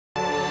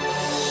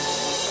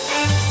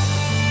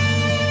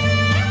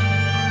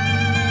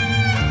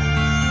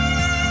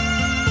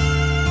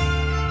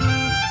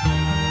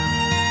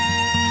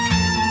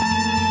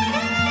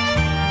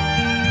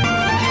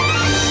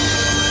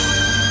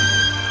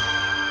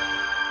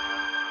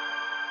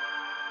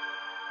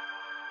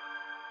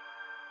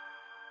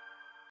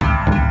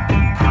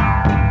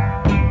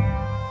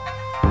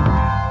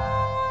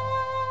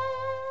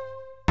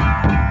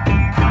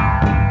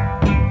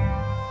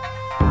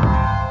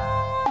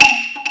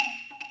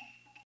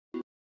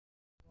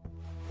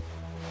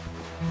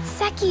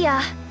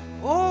Sekia!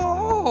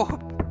 Oh!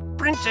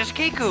 Princess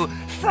Kiku,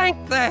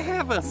 thank the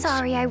heavens!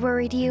 Sorry I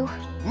worried you.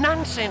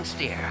 Nonsense,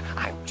 dear.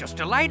 I'm just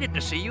delighted to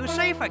see you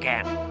safe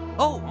again.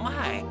 Oh,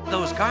 my.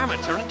 Those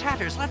garments are in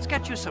tatters. Let's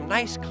get you some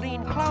nice,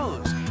 clean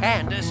clothes.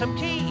 And some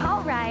tea.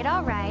 All right,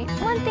 all right.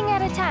 One thing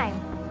at a time.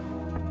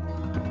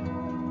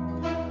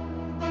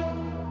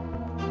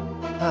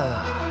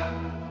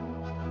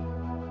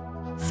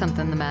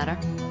 Something the matter?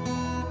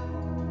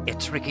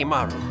 It's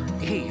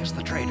Rikimaru. He is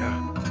the traitor.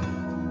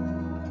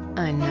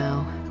 I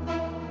know.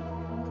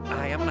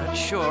 I am not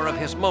sure of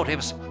his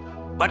motives,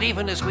 but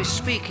even as we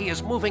speak, he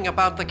is moving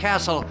about the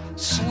castle,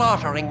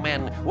 slaughtering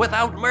men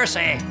without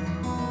mercy.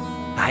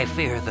 I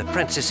fear the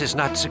princess is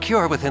not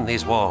secure within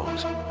these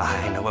walls.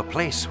 I know a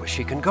place where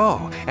she can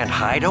go and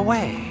hide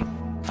away.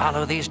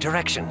 Follow these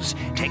directions.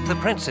 Take the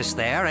princess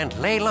there and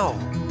lay low.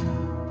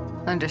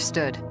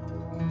 Understood.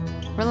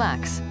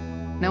 Relax.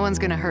 No one's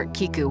gonna hurt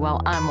Kiku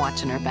while I'm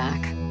watching her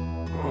back.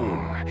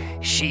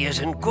 She is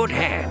in good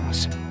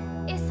hands.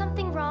 Is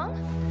something wrong?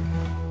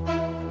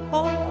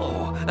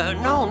 Oh,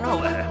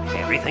 no.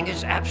 Everything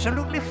is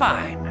absolutely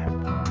fine.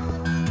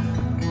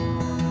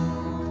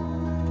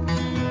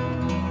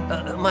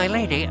 My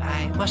lady,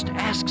 I must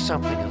ask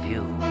something of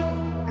you.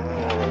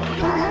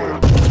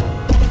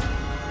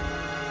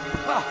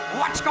 Oh,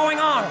 what's going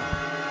on?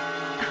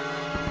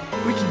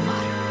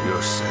 Rikimaru.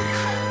 You're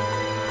safe.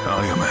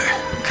 Ayame,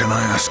 can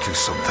I ask you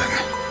something?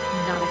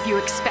 Not if you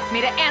expect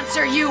me to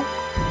answer you!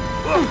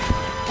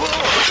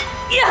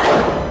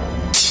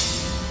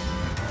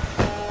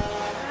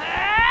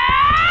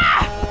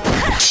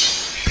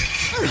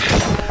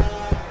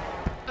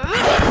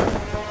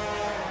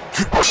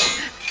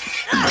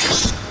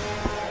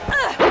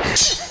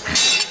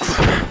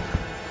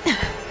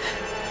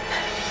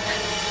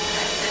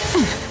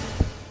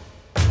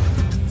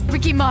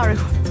 Rikimaru!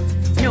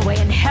 No way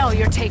in hell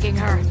you're taking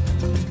her!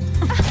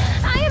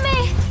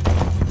 Ayame!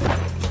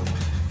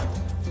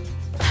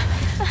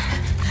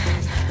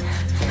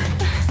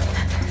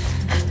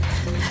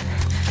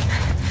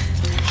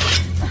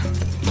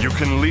 You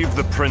can leave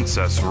the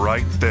princess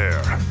right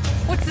there.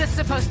 What's this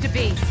supposed to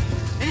be?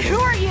 And who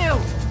are you?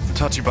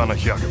 Tachibana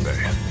Hyakabe.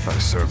 I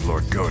serve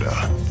Lord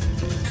Goda.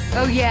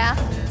 Oh yeah?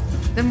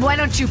 Then why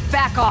don't you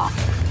back off?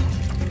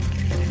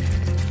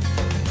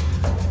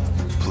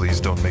 Please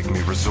don't make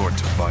me resort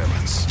to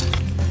violence.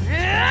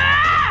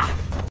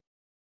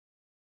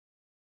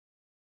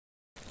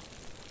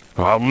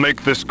 I'll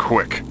make this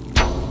quick.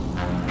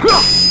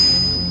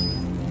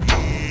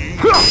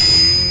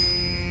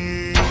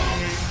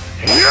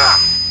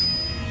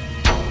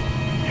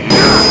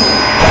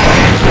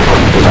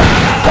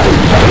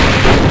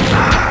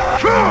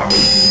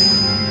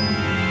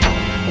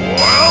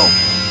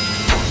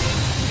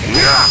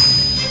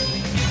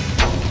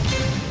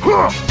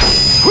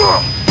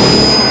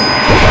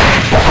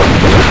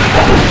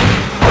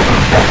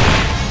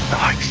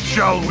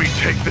 Shall we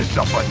take this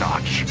up a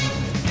notch?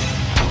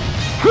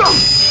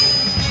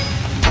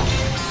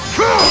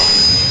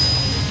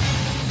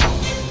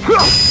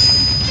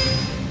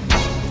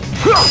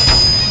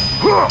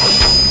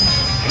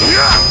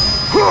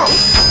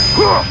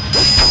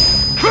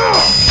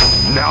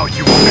 Now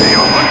you pay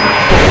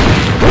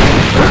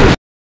 100.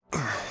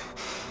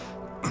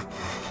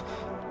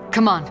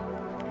 Come on.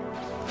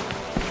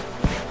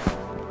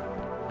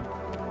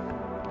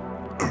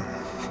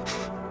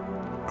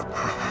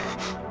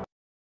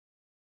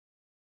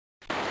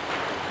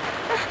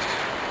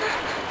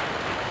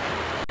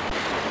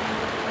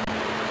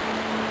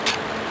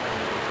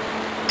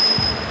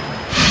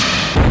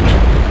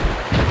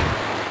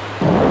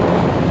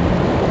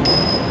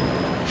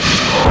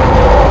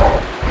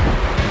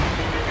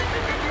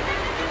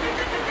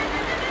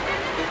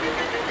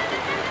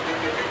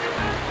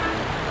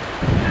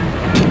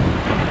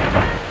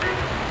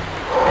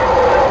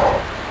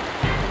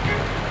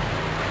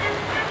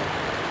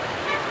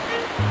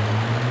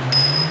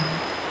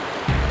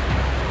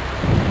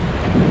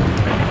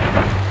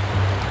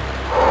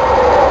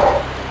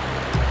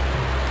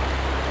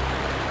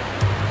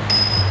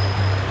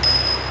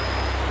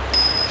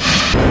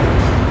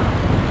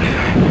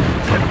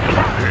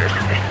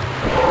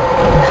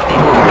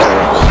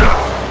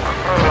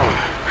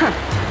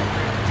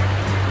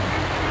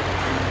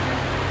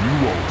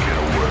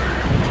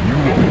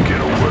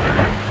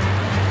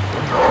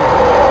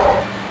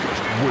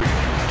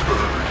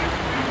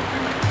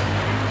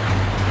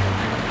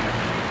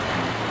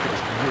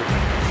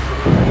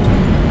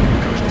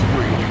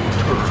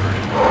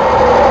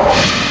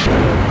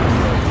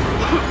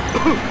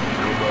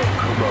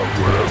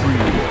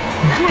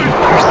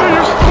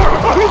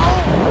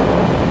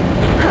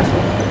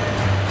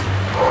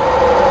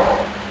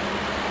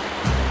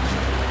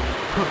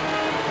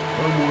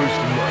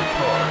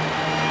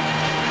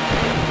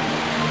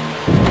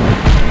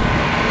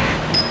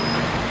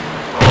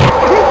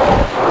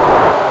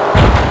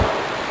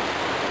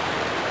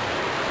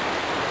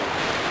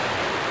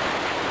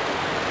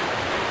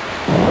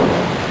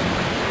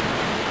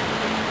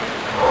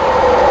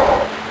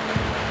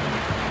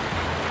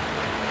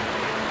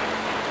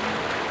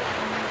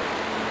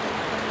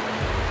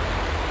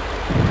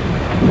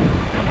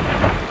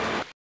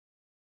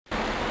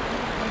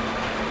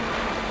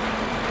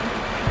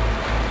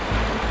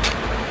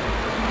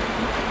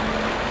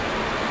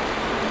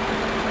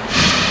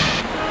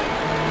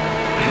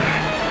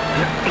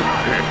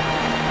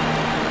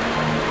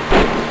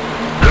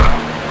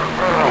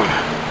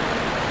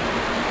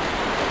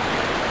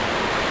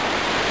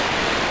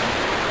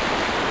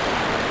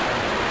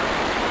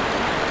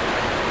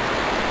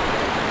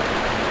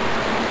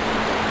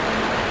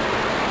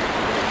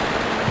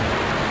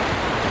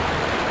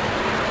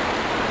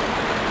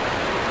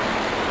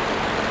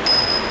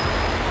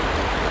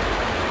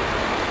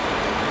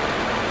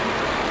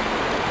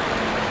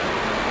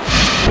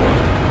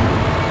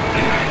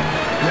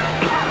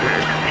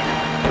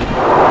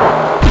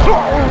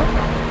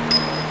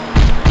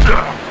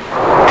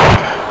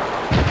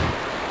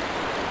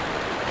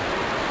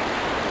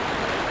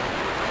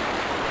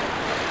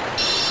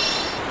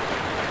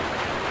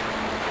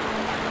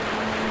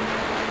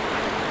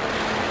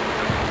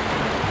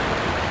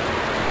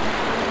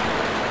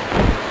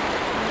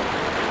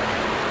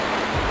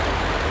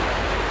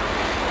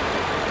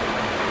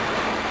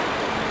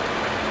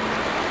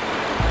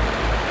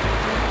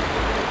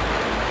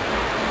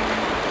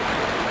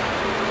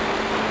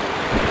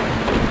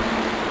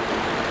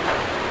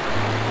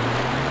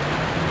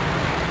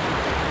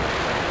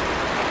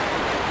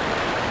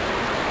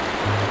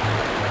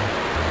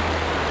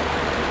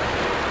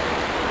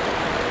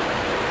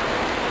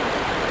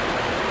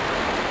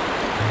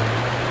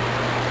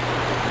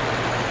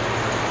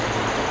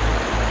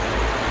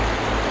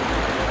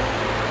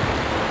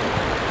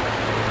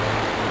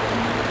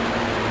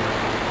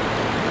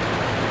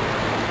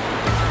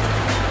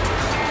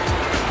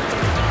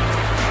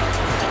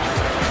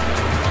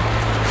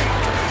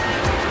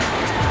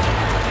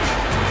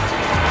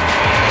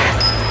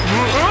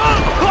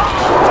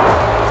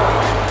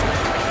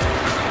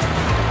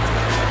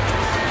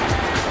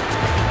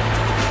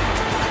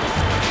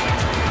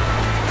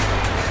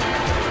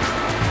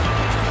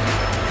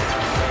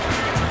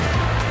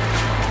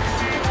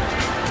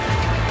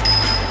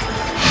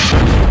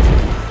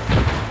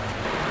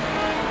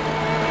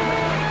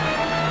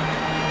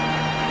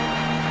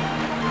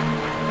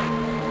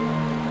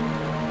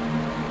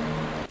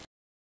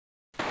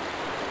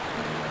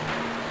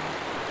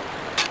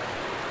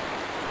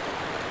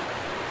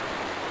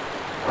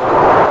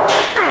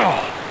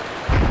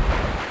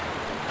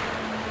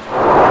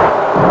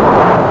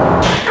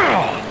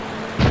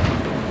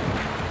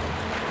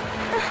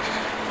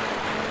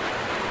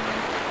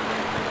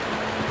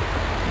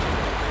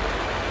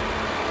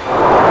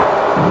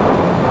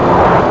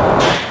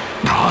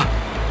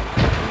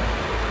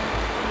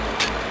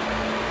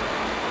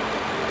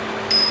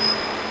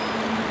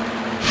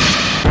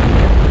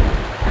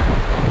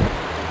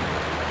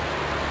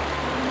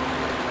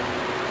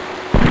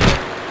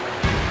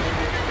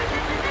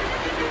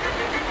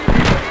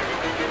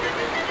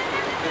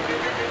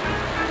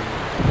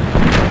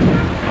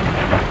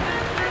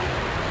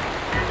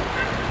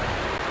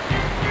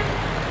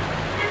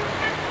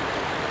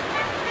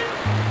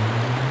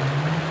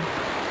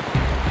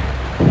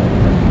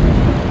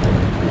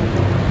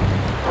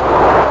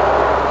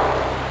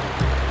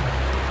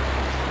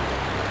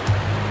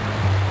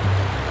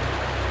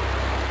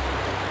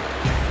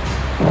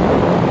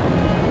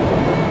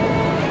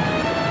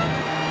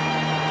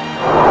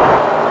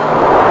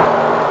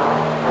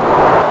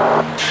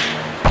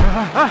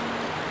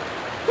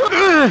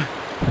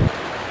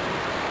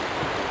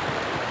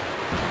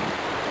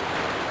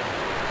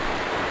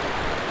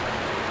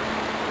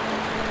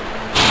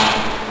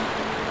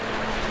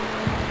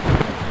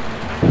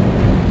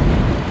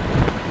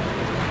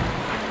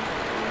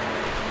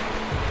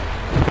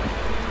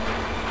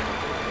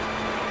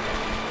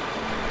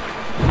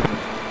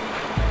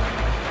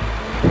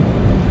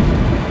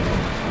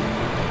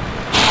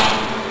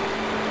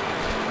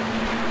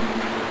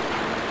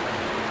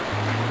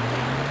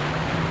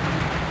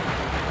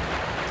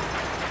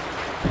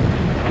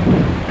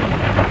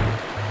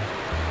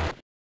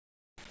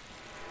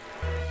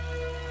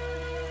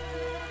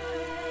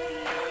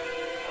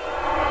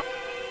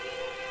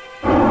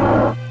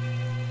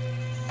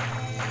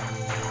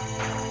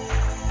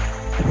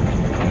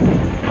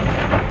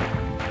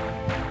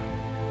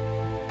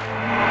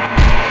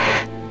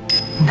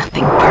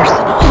 Nothing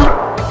personal.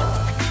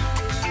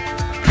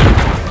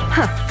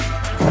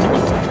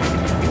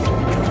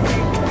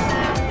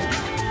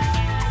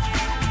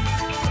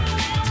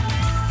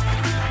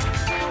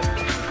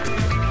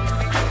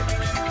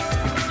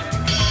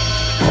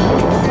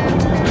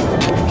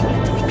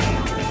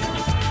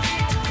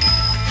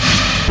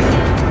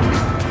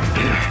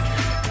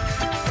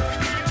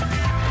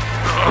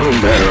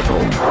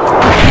 Unbearable.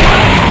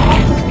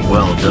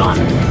 Well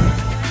done.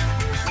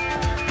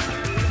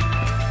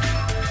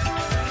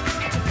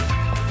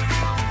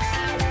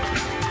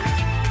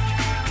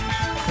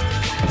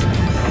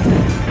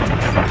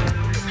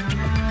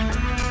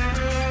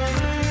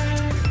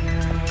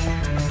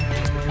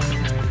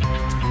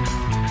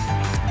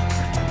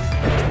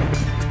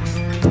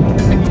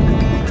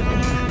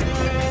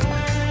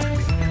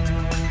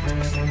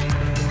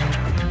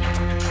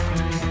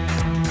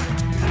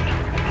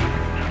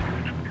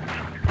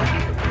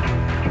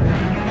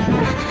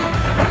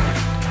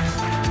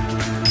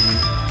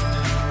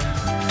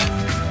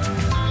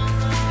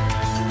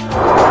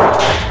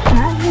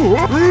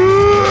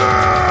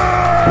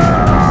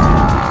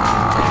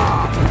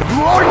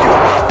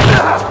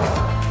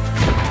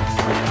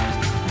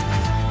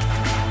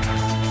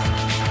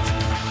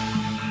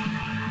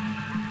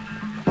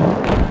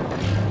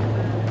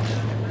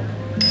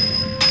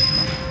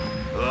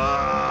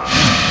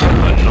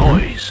 A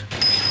noise.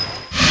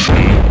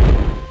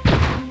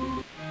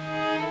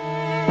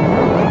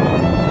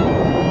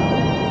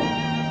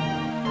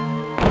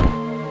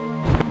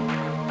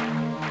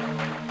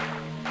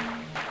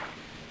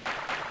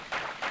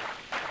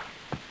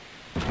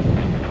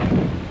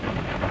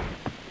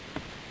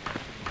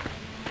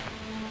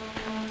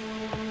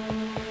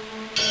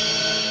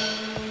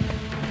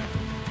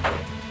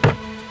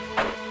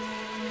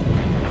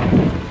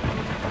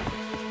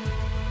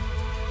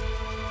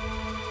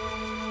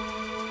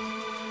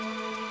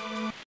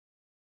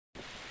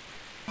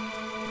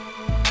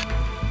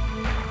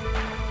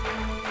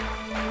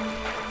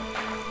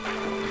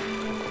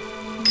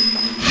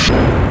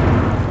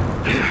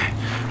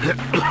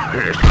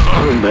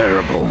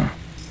 Unbearable.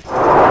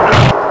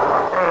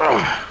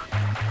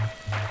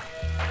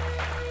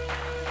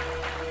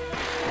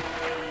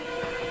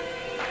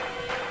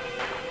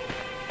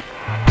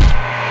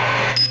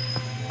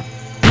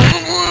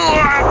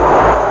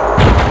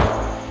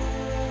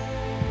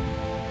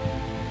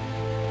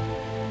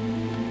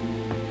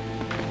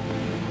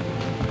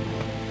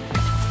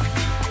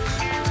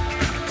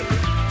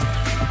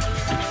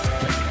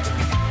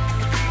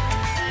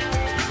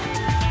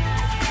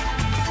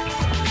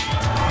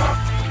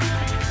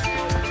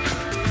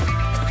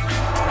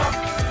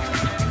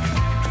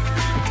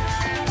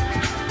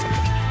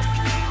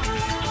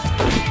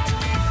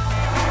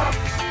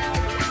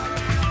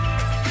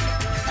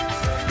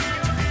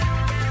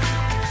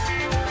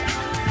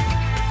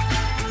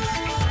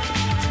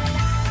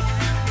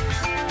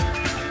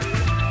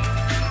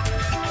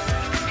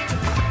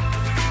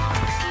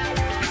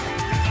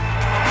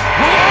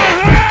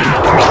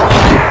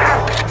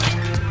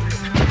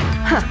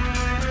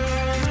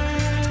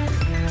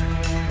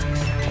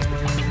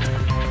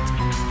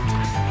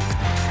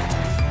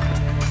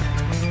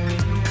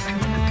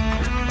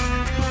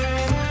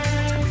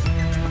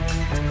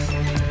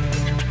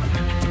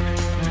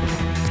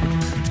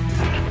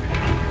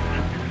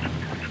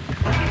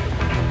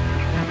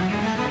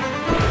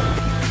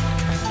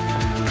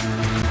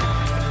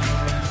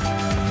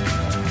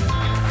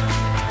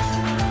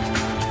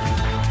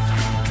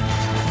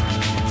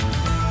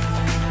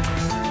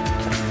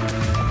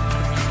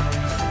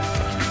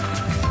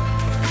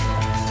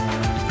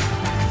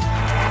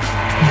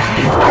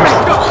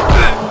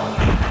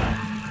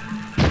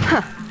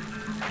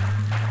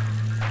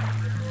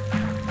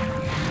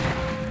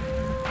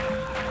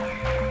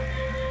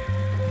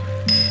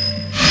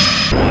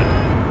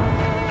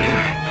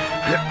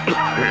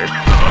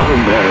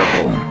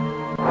 Unbearable.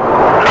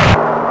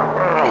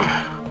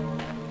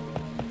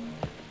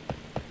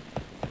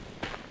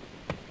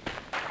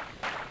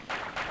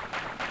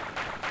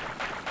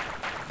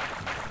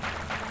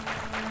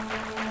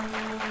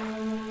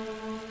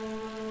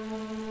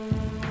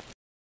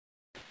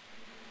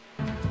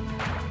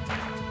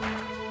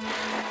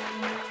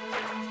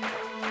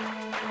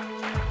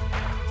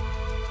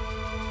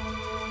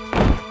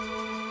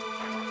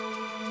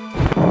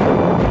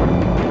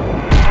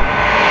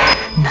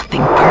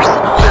 Nothing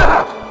personal.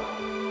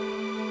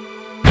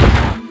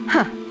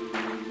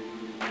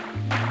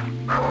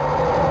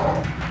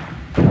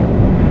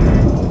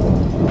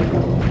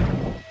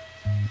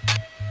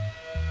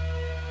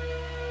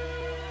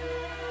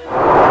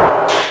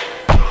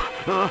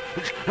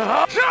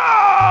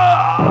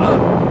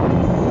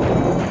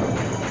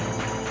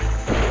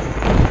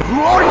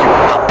 Who are you?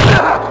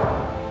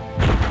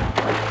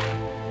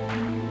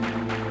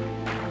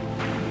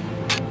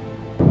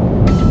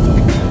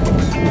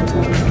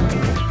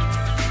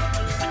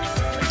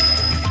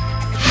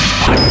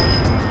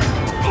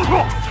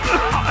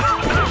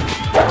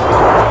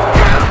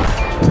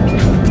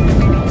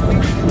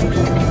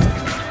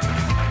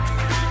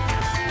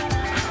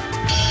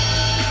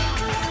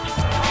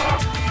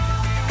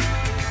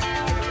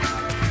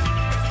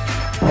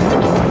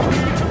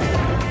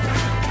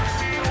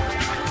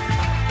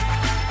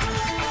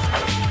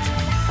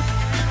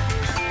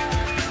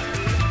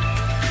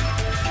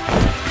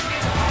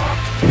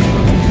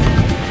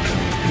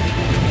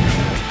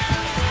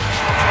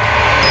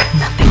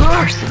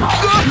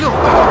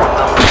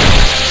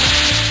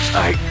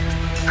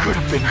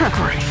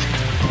 Great.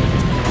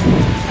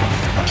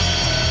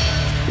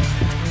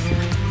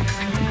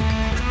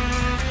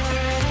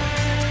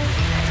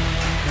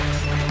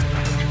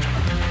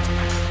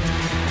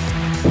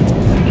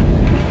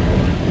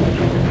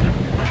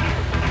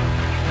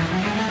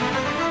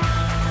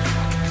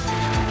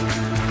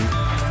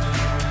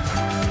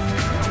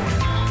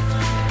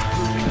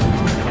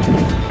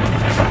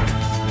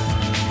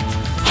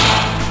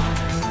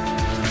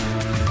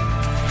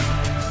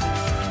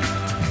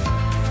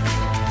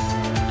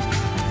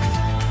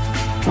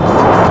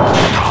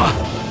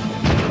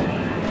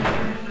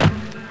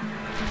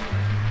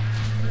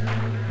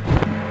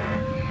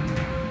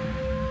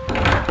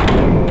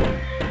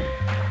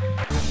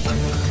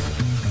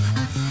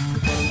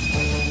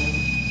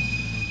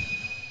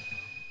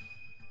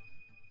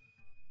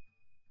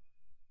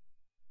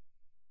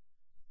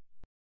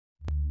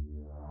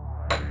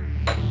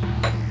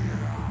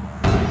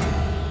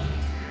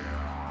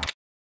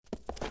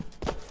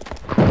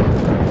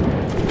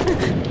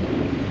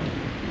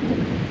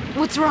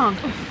 What's wrong?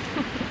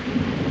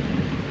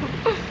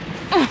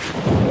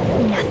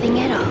 Nothing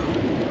at all.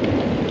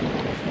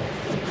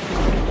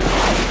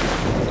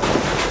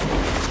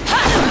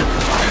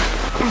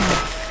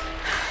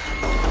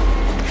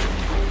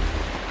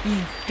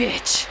 You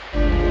bitch.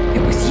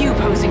 It was you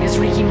posing as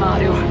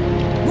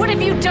Rikimaru. What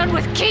have you done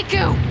with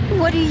Kiku?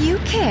 What do you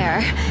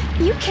care?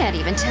 You can't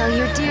even tell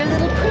your dear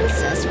little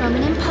princess from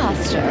an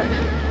imposter.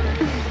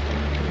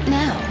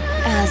 Now,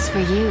 as for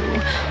you,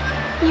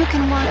 you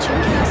can watch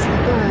your castle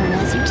burn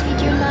as you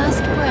take your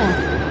last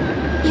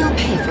breath. You'll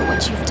pay for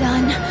what you've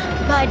done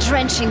by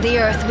drenching the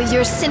earth with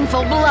your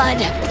sinful blood.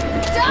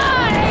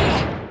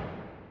 Die!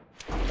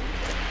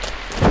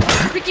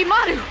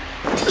 Rikimaru!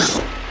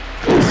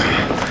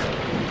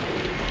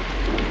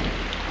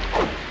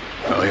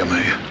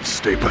 Ayame,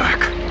 stay back.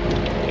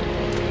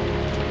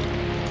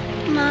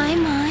 My.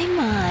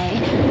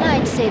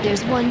 I'd say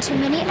there's one too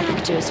many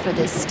actors for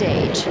this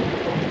stage.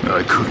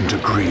 I couldn't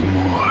agree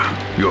more.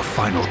 Your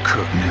final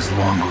curtain is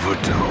long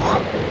overdue.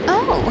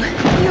 Oh,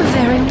 you're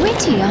very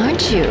witty,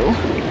 aren't you?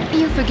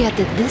 You forget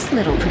that this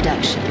little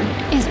production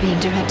is being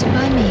directed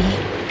by me.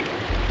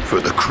 For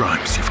the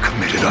crimes you've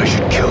committed, I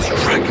should kill you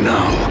right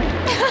now.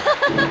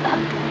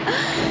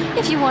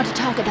 If you want to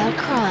talk about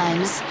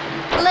crimes,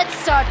 let's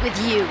start with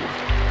you.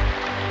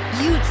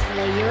 You'd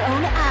slay your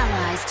own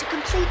allies to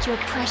complete your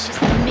precious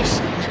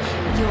mission.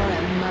 You're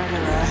a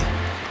murderer.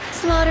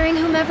 Slaughtering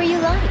whomever you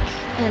like,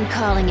 and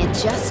calling it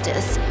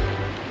justice.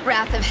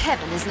 Wrath of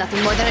heaven is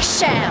nothing more than a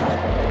sham.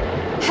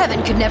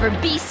 Heaven could never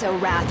be so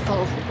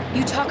wrathful.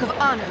 You talk of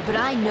honor, but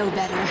I know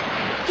better.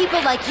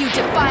 People like you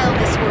defile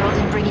this world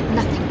and bring it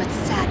nothing but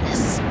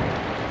sadness.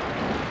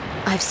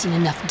 I've seen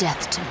enough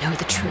death to know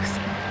the truth.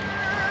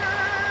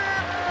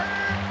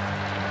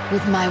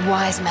 With my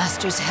wise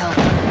master's help,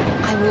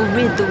 I will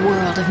rid the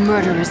world of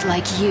murderers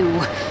like you.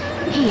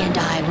 He and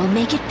I will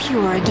make it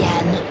pure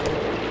again.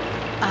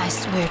 I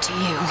swear to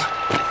you,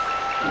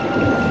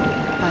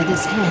 by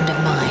this hand of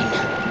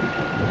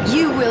mine,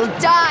 you will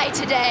die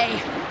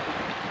today!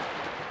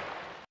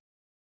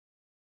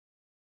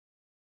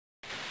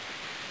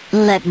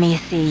 Let me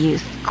see you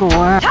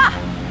score. Ha!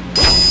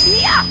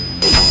 Yeah!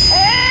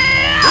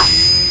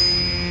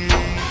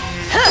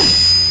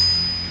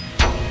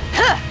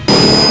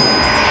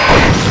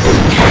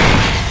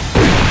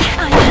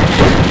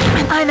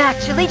 I'm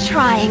actually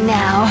trying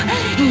now.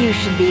 You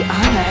should be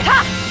honored.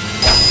 Ha!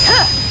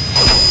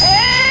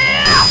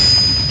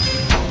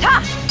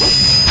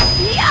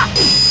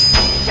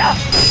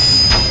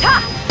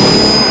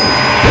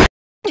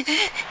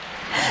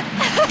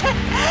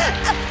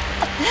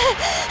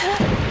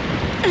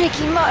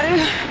 Rikimaru,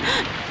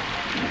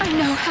 I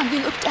know how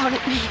you look down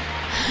at me.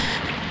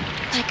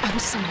 Like I'm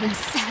someone's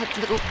sad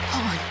little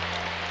pawn.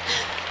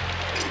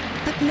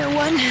 But no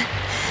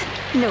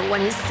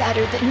one is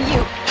sadder than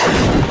you.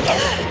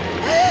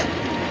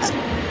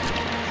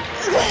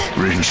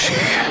 Rinchi,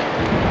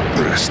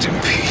 rest in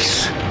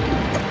peace.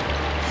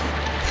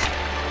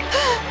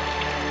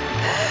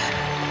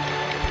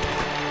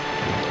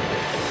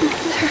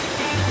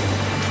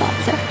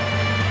 Father,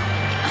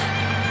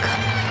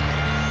 come.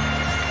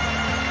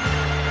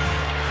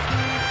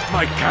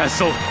 My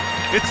castle!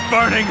 It's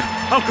burning!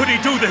 How could he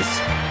do this?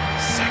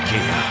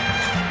 Sakia!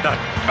 That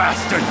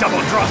bastard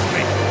double-crossed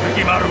me!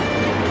 Rikimaru!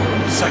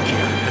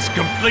 Sakia has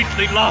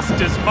completely lost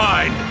his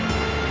mind!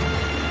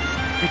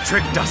 He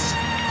tricked us.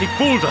 He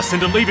fooled us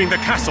into leaving the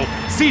castle,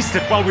 seized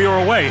it while we were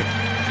away,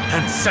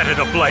 and set it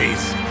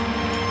ablaze.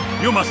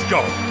 You must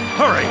go.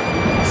 Hurry!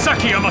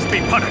 Sakia must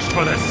be punished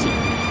for this!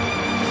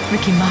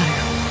 Rikimaru.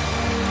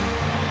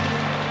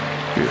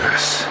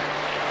 Yes,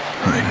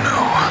 I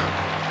know.